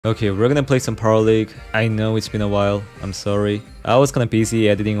Okay, we're gonna play some Power League. I know it's been a while, I'm sorry. I was kinda busy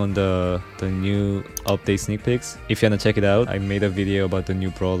editing on the new update sneak peeks. If you wanna check it out, I made a video about the new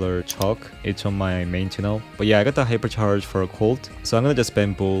brawler Chalk. It's on my main channel. But yeah, I got the Hypercharge for a Colt, so I'm gonna just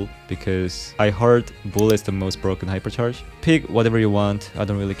spam Bull because I heard Bull is the most broken Hypercharge. Pick whatever you want, I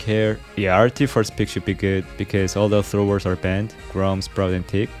don't really care. Yeah, RT first pick should be good because all the throwers are banned, Grom, Sprout, and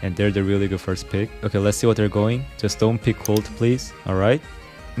Tick, and they're the really good first pick. Okay, let's see what they're going. Just don't pick Colt, please. Alright.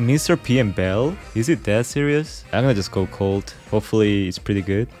 Mr. P and Bell? Is it that serious? I'm gonna just go Colt. Hopefully it's pretty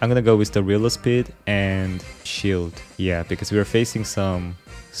good. I'm gonna go with the real speed and shield. Yeah, because we are facing some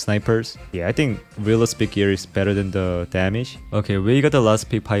snipers. Yeah, I think real speed gear is better than the damage. Okay, we got the last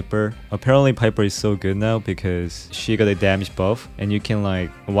pick Piper. Apparently Piper is so good now because she got a damage buff and you can like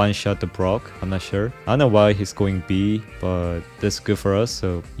one-shot the Brock. I'm not sure. I don't know why he's going B, but that's good for us.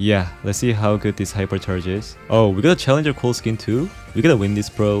 So yeah, let's see how good this Hypercharge is. Oh, we got a Challenger cool skin too. We gotta win this,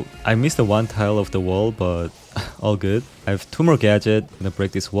 bro. I missed the one tile of the wall, but all good. I have 2 more gadget. Gonna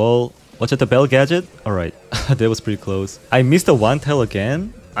break this wall. Watch out the bell gadget. Alright, that was pretty close. I missed the one tile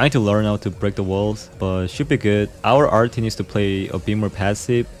again. I need to learn how to break the walls, but should be good. Our art team needs to play a bit more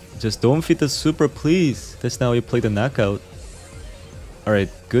passive. Just don't feed the super, please. That's not how you play the knockout. Alright,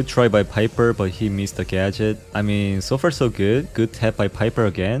 good try by Piper, but he missed the gadget. I mean, so far so good. Good tap by Piper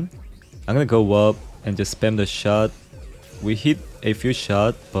again. I'm gonna go up and just spam the shot. We hit a few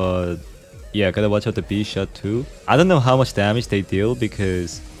shots, but yeah, gotta watch out the B shot too. I don't know how much damage they deal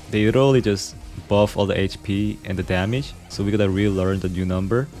because they literally just buff all the HP and the damage. So we gotta relearn the new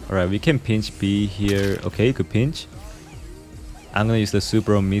number. Alright, we can pinch B here. Okay, good pinch. I'm gonna use the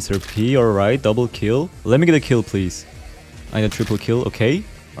super on Mr. P. Alright, double kill. Let me get a kill, please. I need a triple kill. Okay.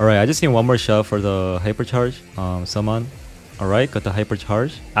 Alright, I just need one more shot for the Hypercharge. Summon. Alright, got the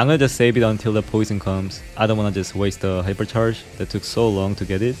Hypercharge. I'm gonna just save it until the poison comes. I don't wanna just waste the Hypercharge. That took so long to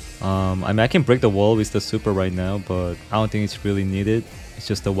get it. I mean, I can break the wall with the super right now, but I don't think it's really needed. It's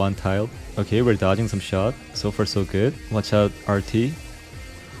just the one tile. Okay, we're dodging some shot. So far so good. Watch out RT.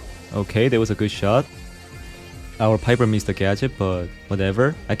 Okay, that was a good shot. Our Piper missed the gadget, but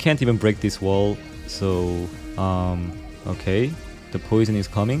whatever. I can't even break this wall. So, okay. The poison is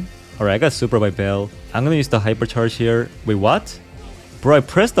coming. Alright, I got super by Bell. I'm gonna use the Hypercharge here. Wait, what? Bro, I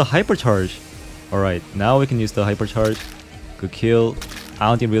pressed the Hypercharge. Alright, now we can use the Hypercharge. Good kill. I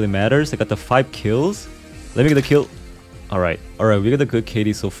don't think it really matters. I got the 5 kills. Let me get the kill. Alright, we got a good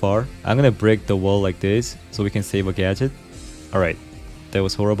KD so far. I'm gonna break the wall like this so we can save a gadget. Alright, that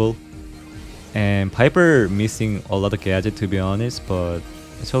was horrible. And Piper missing a lot of gadget to be honest, but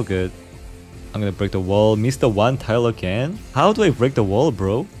it's all good. I'm gonna break the wall. Miss the one tile again? How do I break the wall,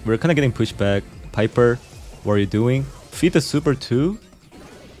 bro? We're kinda getting pushed back. Piper, what are you doing? Feed the super too?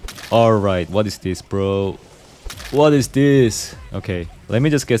 Alright, what is this, bro? What is this? Okay, let me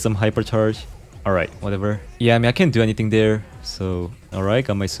just get some Hypercharge. Alright, whatever. Yeah, I mean, I can't do anything there. So, alright,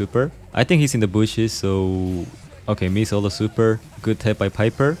 got my super. I think he's in the bushes, so... Okay, miss all the super. Good tap by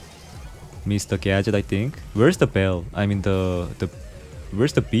Piper. Miss the gadget, I think. Where's the bell? I mean,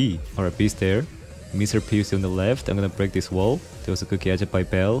 where's the B? Alright, B's there. Mr. P is on the left. I'm gonna break this wall. There was a good gadget by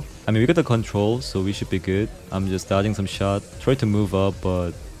Bell. I mean, we got the control, so we should be good. I'm just dodging some shot. Try to move up,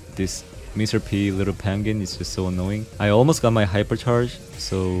 but this Mr. P little penguin is just so annoying. I almost got my Hypercharge,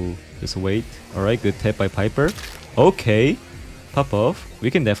 so just wait. Alright, good tap by Piper. Okay, pop off. We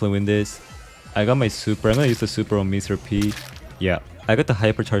can definitely win this. I got my super. I'm gonna use the super on Mr. P. Yeah, I got the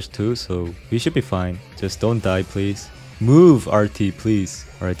Hypercharge too, so we should be fine. Just don't die, please. Move, RT, please.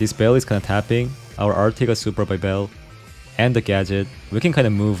 Alright, this Bell is kind of tapping. Our RT got super by Bell. And the gadget. We can kind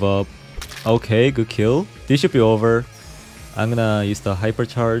of move up. Okay, good kill. This should be over. I'm gonna use the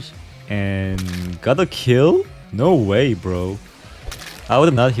Hypercharge. And got a kill? No way, bro. I would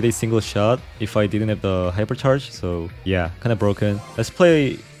have not hit a single shot if I didn't have the Hypercharge. So yeah, kind of broken. Let's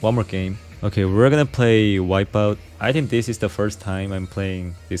play one more game. Okay, we're gonna play Wipeout. I think this is the first time I'm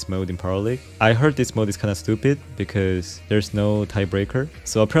playing this mode in Power League. I heard this mode is kinda stupid because there's no tiebreaker.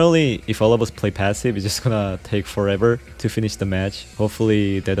 So apparently if all of us play passive, it's just gonna take forever to finish the match.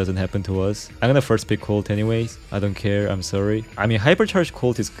 Hopefully that doesn't happen to us. I'm gonna first pick Colt anyways. I don't care, I'm sorry. I mean, Hypercharge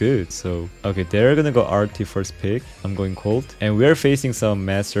Colt is good, so... Okay, they're gonna go RT first pick. I'm going Colt. And we're facing some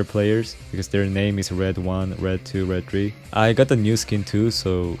master players because their name is Red 1, Red 2, Red 3. I got the new skin too,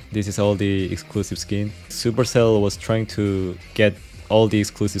 so this is all the exclusive skin. Supercell was trying to get all the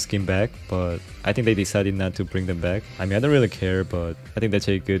exclusive skin back, but I think they decided not to bring them back. I mean, I don't really care, but I think that's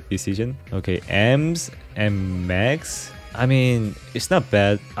a good decision. Okay, Ems and Max. I mean, it's not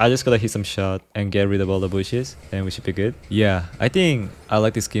bad. I just gotta hit some shot and get rid of all the bushes, and we should be good. Yeah, I think I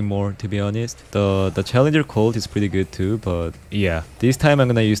like this game more, to be honest. The Challenger Colt is pretty good too, but yeah. This time I'm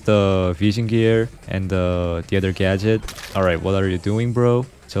gonna use the vision gear and the other gadget. Alright, what are you doing, bro?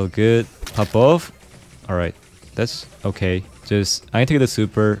 It's all good. Pop off. Alright, that's okay. Just, I need to get the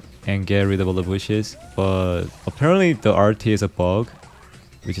super and get rid of all the bushes, but apparently the RT is a bug,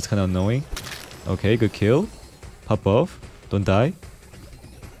 which is kind of annoying. Okay, good kill. Pop off. Don't die.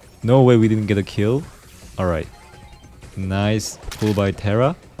 No way we didn't get a kill. Alright. Nice pull by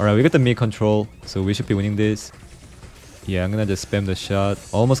Terra. Alright, we got the mid control, so we should be winning this. Yeah, I'm gonna just spam the shot.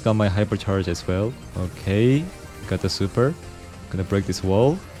 Almost got my hypercharge as well. Okay. Got the super. Gonna break this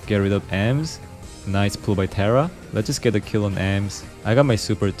wall. Get rid of Ams. Nice pull by Terra. Let's just get a kill on Ams. I got my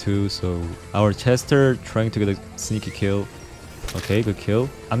super too, so our Chester trying to get a sneaky kill. Okay, good kill.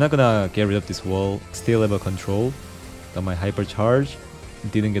 I'm not gonna get rid of this wall. Still have a control. Got my hypercharge.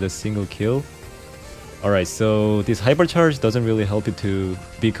 Didn't get a single kill. Alright, so this hypercharge doesn't really help you to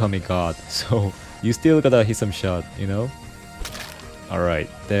become a god. So you still gotta hit some shot, you know? Alright,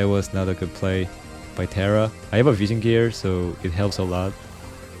 that was not a good play by Terra. I have a vision gear, so it helps a lot.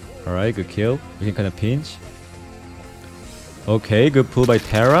 Alright, good kill. We can kinda pinch. Okay, good pull by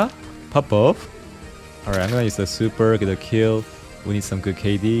Terra. Pop off. Alright, I'm gonna use the super, get a kill. We need some good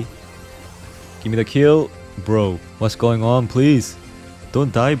KD. Give me the kill. Bro, what's going on? Please.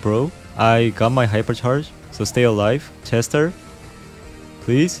 Don't die, bro. I got my hypercharge, so stay alive. Chester.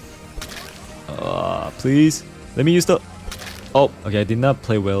 Please. Please. Let me use the... Oh, okay, I did not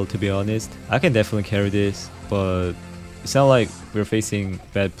play well, to be honest. I can definitely carry this, but it sounds like we're facing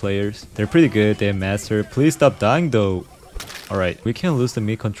bad players. They're pretty good, they have master. Please stop dying though. Alright, we can't lose the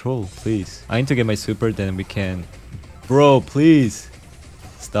mid control, please. I need to get my super, then we can... Bro, please.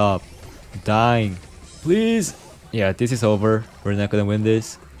 Stop dying. Please. Yeah, this is over. We're not gonna win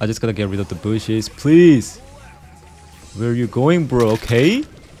this. I just gotta get rid of the bushes. Please. Where are you going, bro? Okay.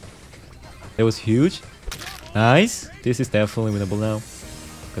 That was huge. Nice. This is definitely winnable now.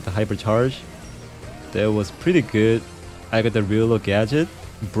 Got the hypercharge. That was pretty good. I got the real gadget.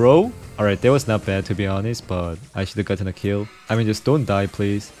 Bro. Alright, that was not bad to be honest, but I should have gotten a kill. I mean, just don't die,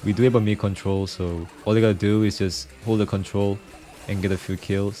 please. We do have a mid control, so all you gotta do is just hold the control and get a few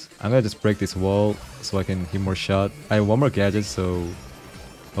kills. I'm gonna just break this wall so I can hit more shot. I have one more gadget, so...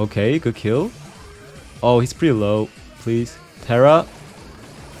 Okay, good kill. Oh, he's pretty low. Please. Terra.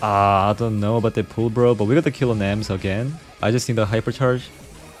 I don't know about the pull, bro, but we got the kill on Ams again. I just need the hypercharge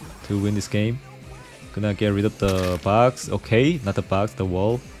to win this game. Gonna get rid of the box. Okay, not the box, the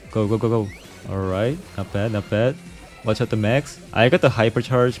wall. Go, go, go, go. Alright, not bad, not bad. Watch out the max. I got the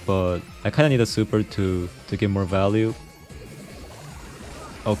hypercharge, but I kinda need a super to get more value.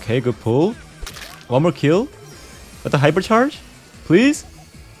 Okay, good pull. One more kill. Got the hypercharge? Please?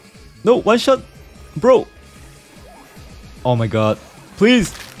 No, one shot. Bro. Oh my god.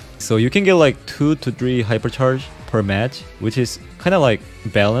 Please. So you can get like 2 to 3 hypercharge per match, which is kinda like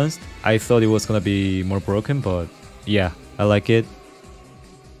balanced. I thought it was gonna be more broken, but yeah, I like it.